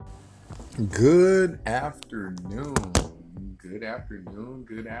Good afternoon. Good afternoon.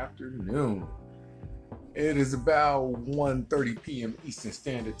 Good afternoon. It is about 1:30 p.m. Eastern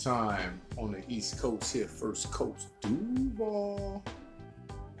Standard Time on the East Coast here, First Coast Duval,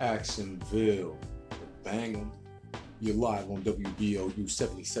 Actionville, Bangham. You're live on WBLU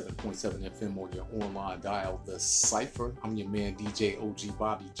 77.7 FM on your online dial, The CYPHER. I'm your man, DJ OG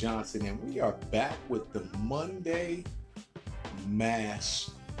Bobby Johnson, and we are back with the Monday MASH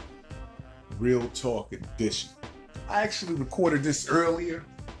Real Talk edition. I actually recorded this earlier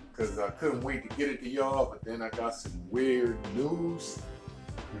because I couldn't wait to get it to y'all, but then I got some weird news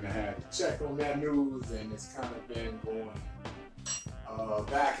and I had to check on that news, and it's kind of been going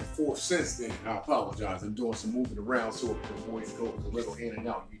back and forth since then. I apologize. I'm doing some moving around, so if the voice goes a little in and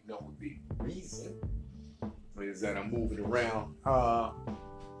out, you know what the reason is that I'm moving around.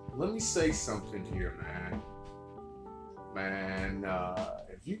 Let me say something here, man.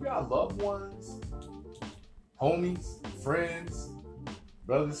 If you got loved ones, homies, friends,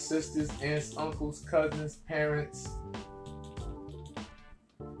 brothers, sisters, aunts, uncles, cousins, parents,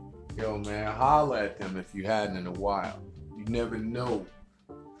 yo, man, holla at them if you hadn't in a while. You never know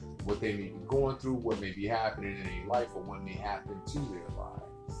what they may be going through, what may be happening in their life, or what may happen to their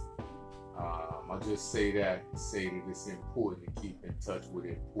lives. I'll just say that it's important to keep in touch with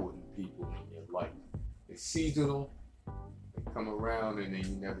important people in your life. It's seasonal. They come around and then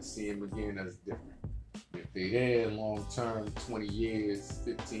you never see them again. That's different. If they're there long term, 20 years,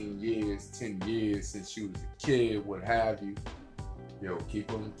 15 years, 10 years since you was a kid, what have you, yo, keep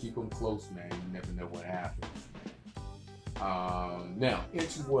them close, man. You never know what happens. Now,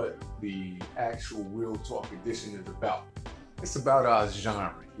 into what the actual Real Talk edition is about. It's about our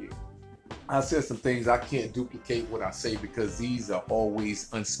genre here. I said some things I can't duplicate what I say because these are always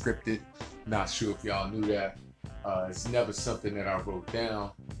unscripted. Not sure if y'all knew that. It's never something that I wrote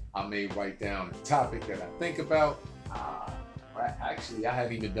down. I may write down a topic that I think about. Actually, I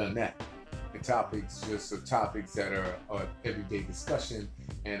haven't even done that. The topics just are topics that are everyday discussion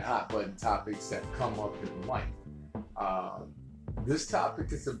and hot button topics that come up in life. This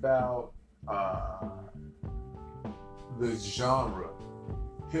topic is about the genre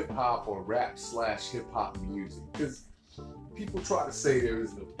hip hop or rap / hip hop music, because people try to say there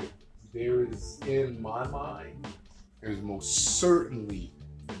is no difference. There is, in my mind, there's most certainly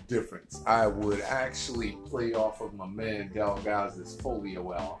a difference. I would actually play off of my man Delgaz's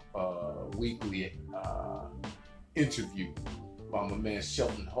Folio weekly interview by my man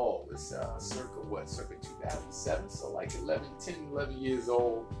Shelton Hall. It's circa 2007, so like 11 years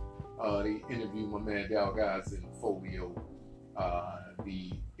old. They interviewed my man Delgaz in Folio.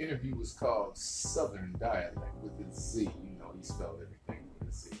 The interview was called Southern Dialect with a Z. You know, he spelled everything with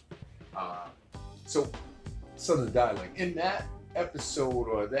a Z. So Southern Dialect. In that episode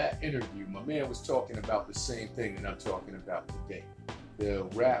or that interview, my man was talking about the same thing that I'm talking about today. The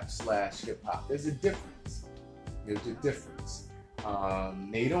rap / hip hop. There's a difference.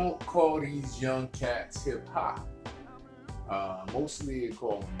 They don't call these young cats hip hop. Mostly they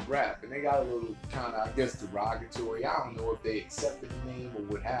call them rap, and they got a little kind of, I guess, derogatory. I don't know if they accepted the name or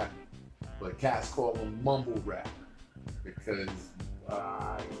what have you, but cats call them mumble rap because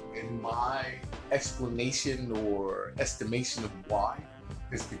in my explanation or estimation of why,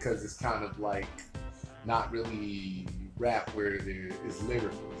 it's because it's kind of like not really rap where there is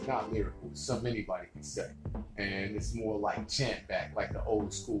lyrical. It's not lyrical. It's something anybody can say. And it's more like chant back, like the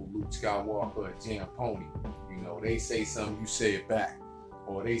old school Luke Skywalker or Jam Pony. You know, they say something, you say it back.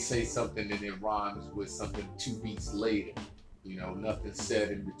 Or they say something and it rhymes with something 2 beats later. You know, nothing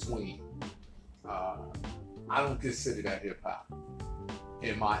said in between. I don't consider that hip hop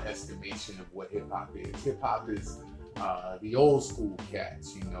in my estimation of what hip hop is. Hip hop is the old school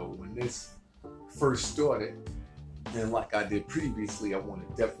cats. You know, when this first started, and like I did previously, I want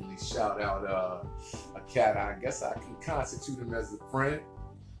to definitely shout out a cat. I guess I can constitute him as a friend.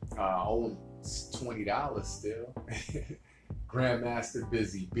 I owe him $20 still. Grandmaster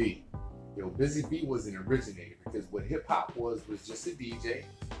Busy B. Yo, Busy B was an originator because what hip hop was just a DJ,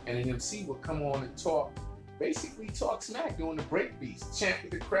 and an MC would come on and basically talk smack doing the break beats, chant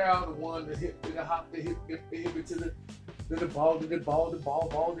with the crowd, the one, the hip, the hop, the hip, to the ball, the ball,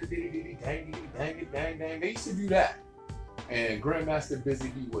 the diddy, dang, dang, dang. They used to do that. And Grandmaster Busy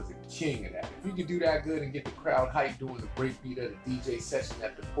B was a king of that. If you could do that good and get the crowd hyped doing the breakbeat of the DJ session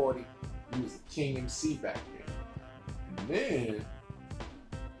at the party, he was a king MC back then. And then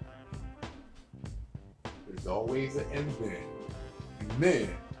there's always an and then. And then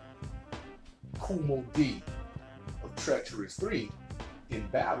Kumo D of Treacherous 3 in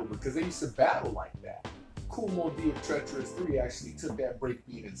battle, because they used to battle like that. Cool Mo D of Treacherous 3 actually took that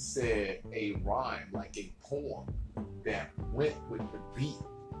breakbeat and said a rhyme, like a poem, that went with the beat,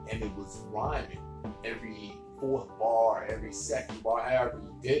 and it was rhyming. Every fourth bar, every second bar, however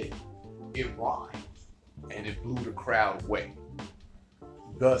he did it, it rhymed, and it blew the crowd away.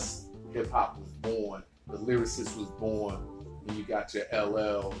 Thus, hip-hop was born, the lyricist was born, and you got your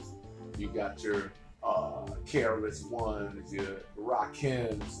LLs, you got your Careless Ones, your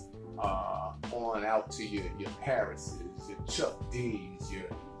Rakims, on out to your Parises, your Chuck D's,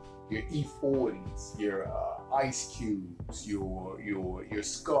 your E40s, your Ice Cubes, your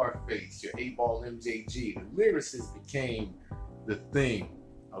Scarface, your 8-Ball MJG. The lyricist became the thing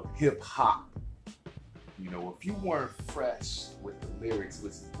of hip hop. You know, if you weren't fresh with the lyrics,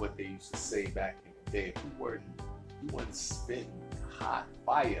 this is what they used to say back in the day. If you weren't spitting hot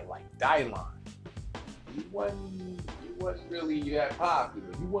fire like Dylon, you wasn't really that popular.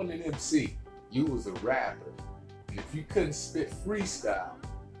 You wasn't an MC. You was a rapper. And if you couldn't spit freestyle,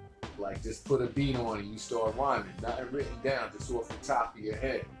 like just put a beat on and you start rhyming, nothing written down, just off the top of your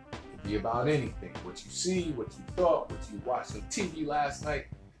head. It could be about anything. What you see, what you thought, what you watched on TV last night.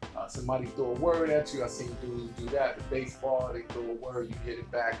 Somebody throw a word at you. I seen dudes do that. The baseball, they throw a word, you hit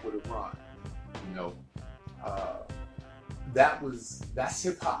it back with a rhyme. You know, that's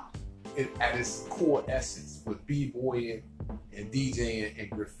hip hop at its core essence, with b-boying and DJing and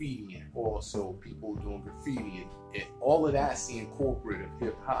graffitiing. Also, people doing graffiti and all of that's the incorporated of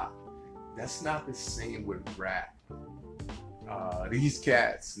hip hop. That's not the same with rap. These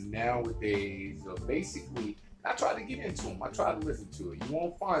cats nowadays are basically, I try to get into them. I try to listen to it. You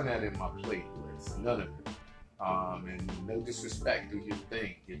won't find that in my playlist. None of it. And no disrespect, do your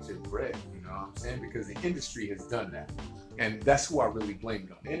thing, get your bread, you know what I'm saying? Because the industry has done that. And that's who I really blame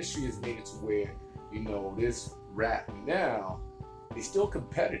it on. The industry has made it to where, you know, this rap now, they still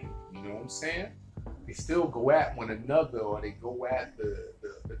competitive, you know what I'm saying? They still go at one another, or they go at the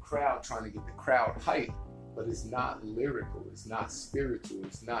crowd, trying to get the crowd hyped, but it's not lyrical, it's not spiritual,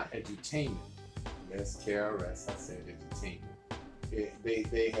 it's not edutainment. Yes, KRS, I said entertainment.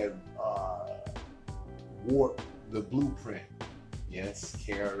 They have warped the blueprint. Yes,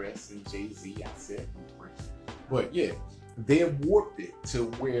 KRS and Jay-Z, I said blueprint. But yeah, they have warped it to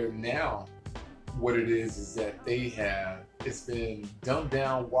where now what it is that it's been dumbed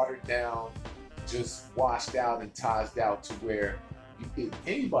down, watered down, just washed out and tossed out to where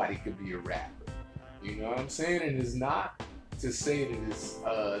anybody could be a rapper. You know what I'm saying? And it's not to say that it's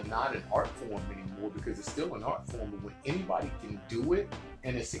not an art form anymore, because it's still an art form, but when anybody can do it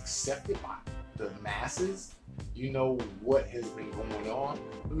and it's accepted by the masses, you know what has been going on?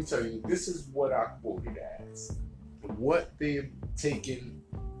 Let me tell you, this is what I quoted as. What they've taken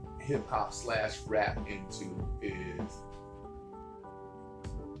hip-hop / rap into is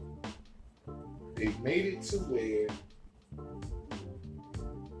they've made it to where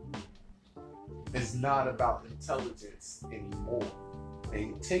it's not about intelligence anymore.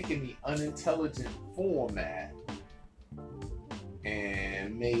 They've taken the unintelligent format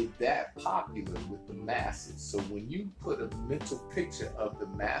and made that popular with the masses. So when you put a mental picture of the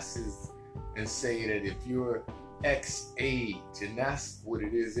masses and say that if you're X age, and that's what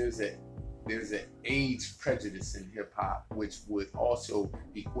it is, there's an age prejudice in hip hop, which would also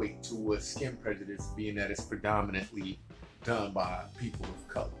equate to a skin prejudice, being that it's predominantly done by people of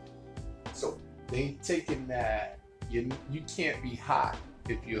color. So they've taken that you can't be hot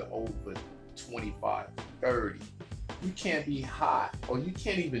if you're over 25, 30. You can't be hot, or you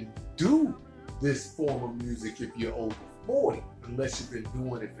can't even do this form of music if you're over 40, unless you've been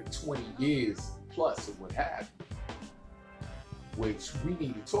doing it for 20 years plus or what have you. Which we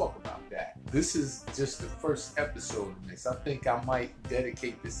need to talk about that. This is just the first episode of this. I think I might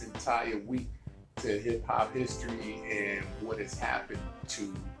dedicate this entire week to hip hop history and what has happened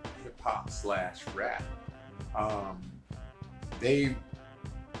to hip hop / rap. They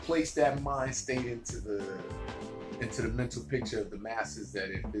placed that mind state into the mental picture of the masses,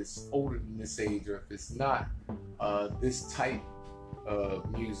 that if it's older than this age, or if it's not this type of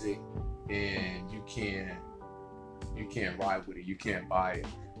music, and you can't ride with it, you can't buy it.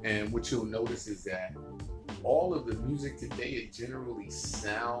 And what you'll notice is that all of the music today, it generally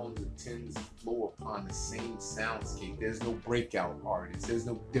tends to flow upon the same soundscape. There's no breakout artists, there's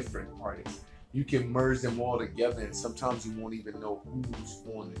no different artists. You can merge them all together, and sometimes you won't even know who's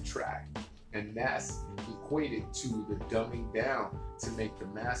on the track. And that's equated to the dumbing down to make the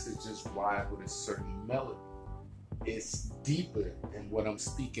masses just ride with a certain melody. It's deeper than what I'm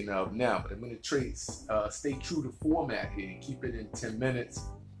speaking of now, but I'm going to stay true to format here and keep it in 10 minutes.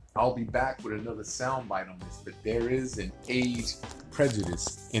 I'll be back with another soundbite on this, but there is an age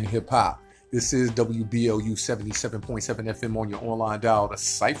prejudice in hip hop. This is WBLU 77.7 FM on your online dial, the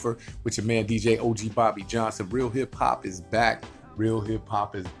CYPHER, with your man DJ OG Bobby Johnson. Real hip hop is back. Real hip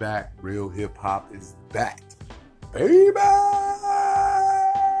hop is back. Real hip hop is back. Baby!